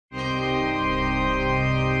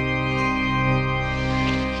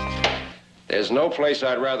There's no place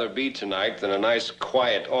I'd rather be tonight than a nice,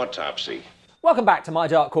 quiet autopsy. Welcome back to my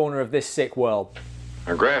dark corner of this sick world.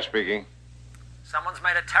 McGrath speaking. Someone's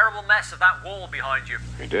made a terrible mess of that wall behind you.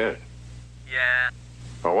 He did? Yeah.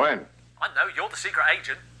 For when? I know, you're the secret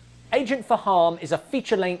agent. Agent for H.A.R.M is a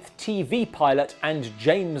feature-length TV pilot and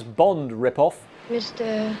James Bond ripoff.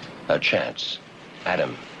 Mr. A chance.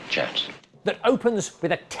 Adam Chance. That opens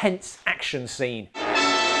with a tense action scene.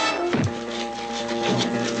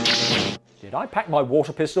 Did I pack my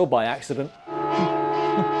water pistol by accident?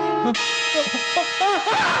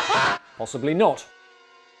 Possibly not.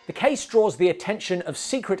 The case draws the attention of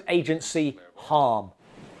secret agency H.A.R.M.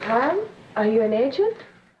 H.A.R.M? Are you an agent?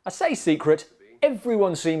 I say secret,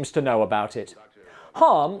 everyone seems to know about it.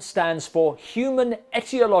 H.A.R.M stands for Human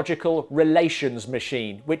Etiological Relations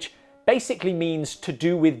Machine, which basically means to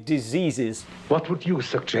do with diseases. What would you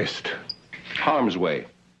suggest? Harm's way.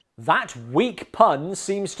 That weak pun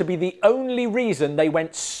seems to be the only reason they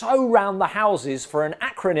went so round the houses for an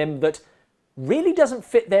acronym that really doesn't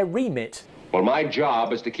fit their remit. Well, my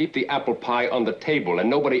job is to keep the apple pie on the table, and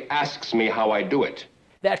nobody asks me how I do it.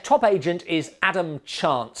 Their top agent is Adam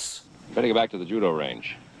Chance. Better get back to the judo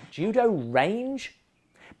range. Judo range?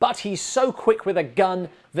 But he's so quick with a gun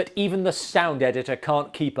that even the sound editor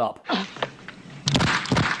can't keep up.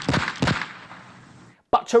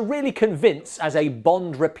 But to really convince as a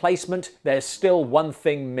Bond replacement, there's still one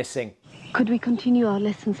thing missing. Could we continue our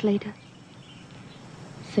lessons later?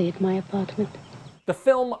 Say at my apartment. The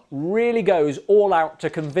film really goes all out to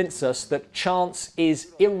convince us that Chance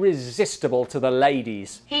is irresistible to the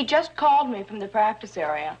ladies. He just called me from the practice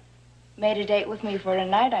area. Made a date with me for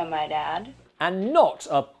tonight, I might add. And not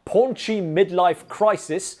a paunchy midlife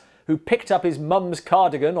crisis who picked up his mum's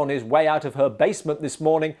cardigan on his way out of her basement this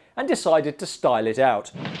morning and decided to style it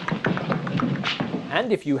out.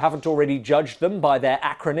 And if you haven't already judged them by their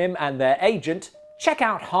acronym and their agent, check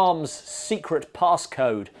out H.A.R.M's secret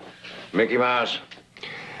passcode. Mickey Mouse.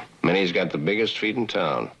 Minnie's got the biggest feet in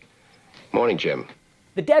town. Morning, Jim.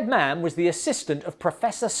 The dead man was the assistant of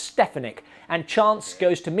Professor Stefanik, and Chance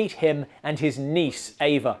goes to meet him and his niece,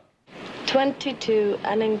 Ava. 22,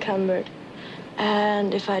 unencumbered.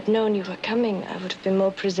 And if I'd known you were coming, I would have been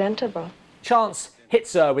more presentable. Chance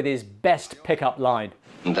hits her with his best pickup line.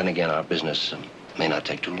 And then again, our business may not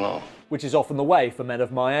take too long. Which is often the way for men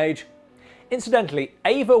of my age. Incidentally,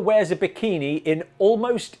 Ava wears a bikini in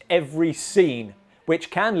almost every scene, which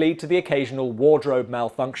can lead to the occasional wardrobe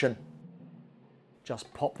malfunction.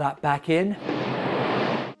 Just pop that back in.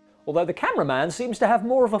 Although the cameraman seems to have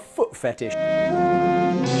more of a foot fetish.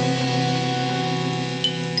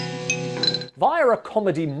 Via a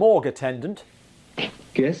comedy morgue attendant,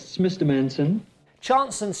 Guests, Mr. Manson.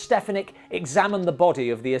 Chance and Stefanik examine the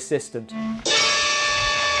body of the assistant.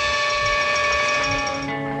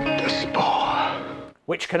 The spore.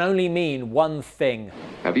 Which can only mean one thing.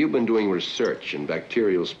 Have you been doing research in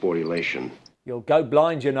bacterial sporulation? You'll go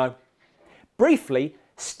blind, you know. Briefly,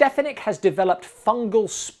 Stefanik has developed fungal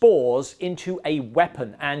spores into a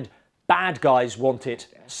weapon, and bad guys want it,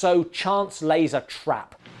 so Chance lays a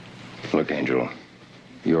trap. Look, Angel,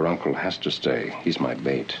 your uncle has to stay. He's my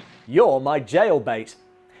bait. You're my jailbait.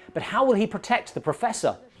 But how will he protect the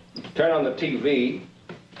professor? Turn on the TV,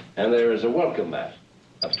 and there is a welcome mat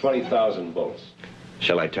of 20,000 volts.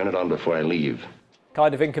 Shall I turn it on before I leave?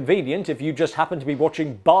 Kind of inconvenient if you just happen to be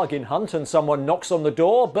watching Bargain Hunt and someone knocks on the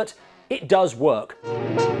door, but it does work.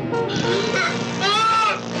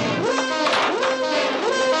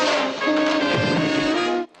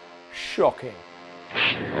 Shocking.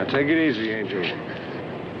 Now take it easy, Angel.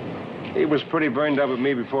 He was pretty burned up at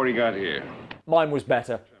me before he got here. Mine was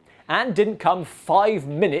better, and didn't come 5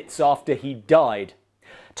 minutes after he died.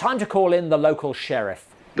 Time to call in the local sheriff.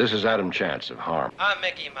 This is Adam Chance of H.A.R.M. I'm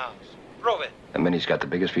Mickey Mouse. Prove it. And Minnie's got the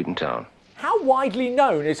biggest feet in town. How widely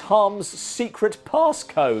known is H.A.R.M's secret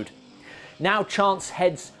passcode? Now Chance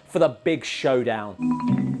heads for the big showdown.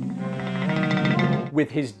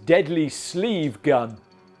 With his deadly sleeve gun.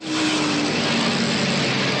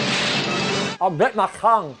 I'll bet my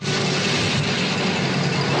tongue.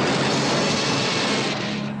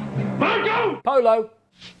 Marco! Polo.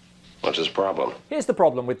 What's his problem? Here's the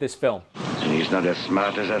problem with this film. He's not as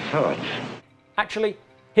smart as I thought. Actually,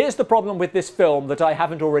 here's the problem with this film that I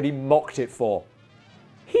haven't already mocked it for.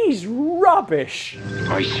 He's rubbish.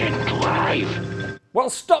 I said drive.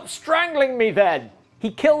 Well, stop strangling me then.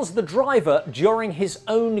 He kills the driver during his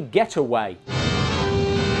own getaway.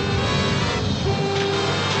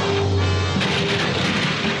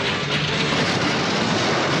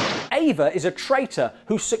 Ava is a traitor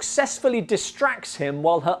who successfully distracts him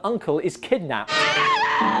while her uncle is kidnapped.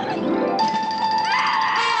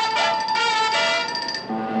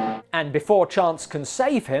 And before chance can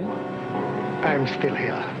save him... I'm still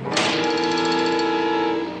here.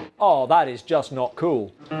 Oh, that is just not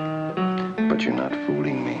cool. But you're not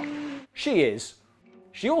fooling me. She is.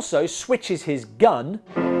 She also switches his gun.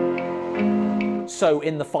 So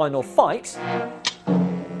in the final fight...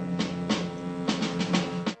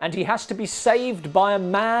 and he has to be saved by a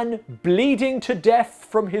man bleeding to death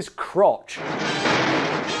from his crotch.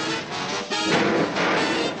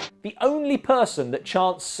 The only person that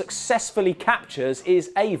Chance successfully captures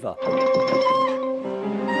is Ava.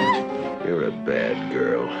 You're a bad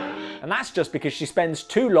girl. And that's just because she spends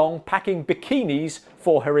too long packing bikinis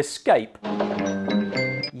for her escape.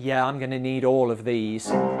 Yeah, I'm gonna need all of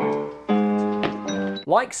these.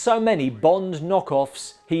 Like so many Bond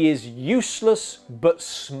knockoffs, he is useless but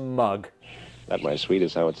smug. That, my sweet,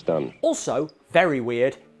 is how it's done. Also, very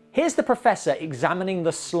weird, here's the professor examining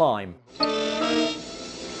the slime.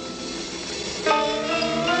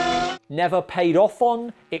 Never paid off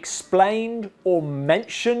on, explained, or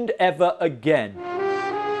mentioned ever again.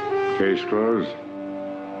 Case closed.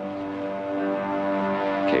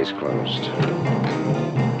 Case closed.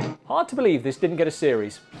 Hard to believe this didn't get a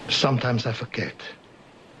series. Sometimes I forget.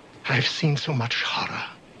 I've seen so much horror.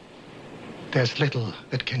 There's little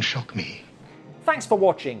that can shock me. Thanks for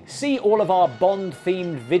watching. See all of our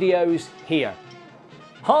Bond-themed videos here.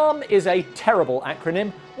 H.A.R.M is a terrible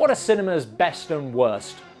acronym. What are cinema's best and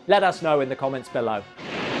worst? Let us know in the comments below.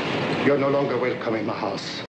 You're no longer welcome in my house.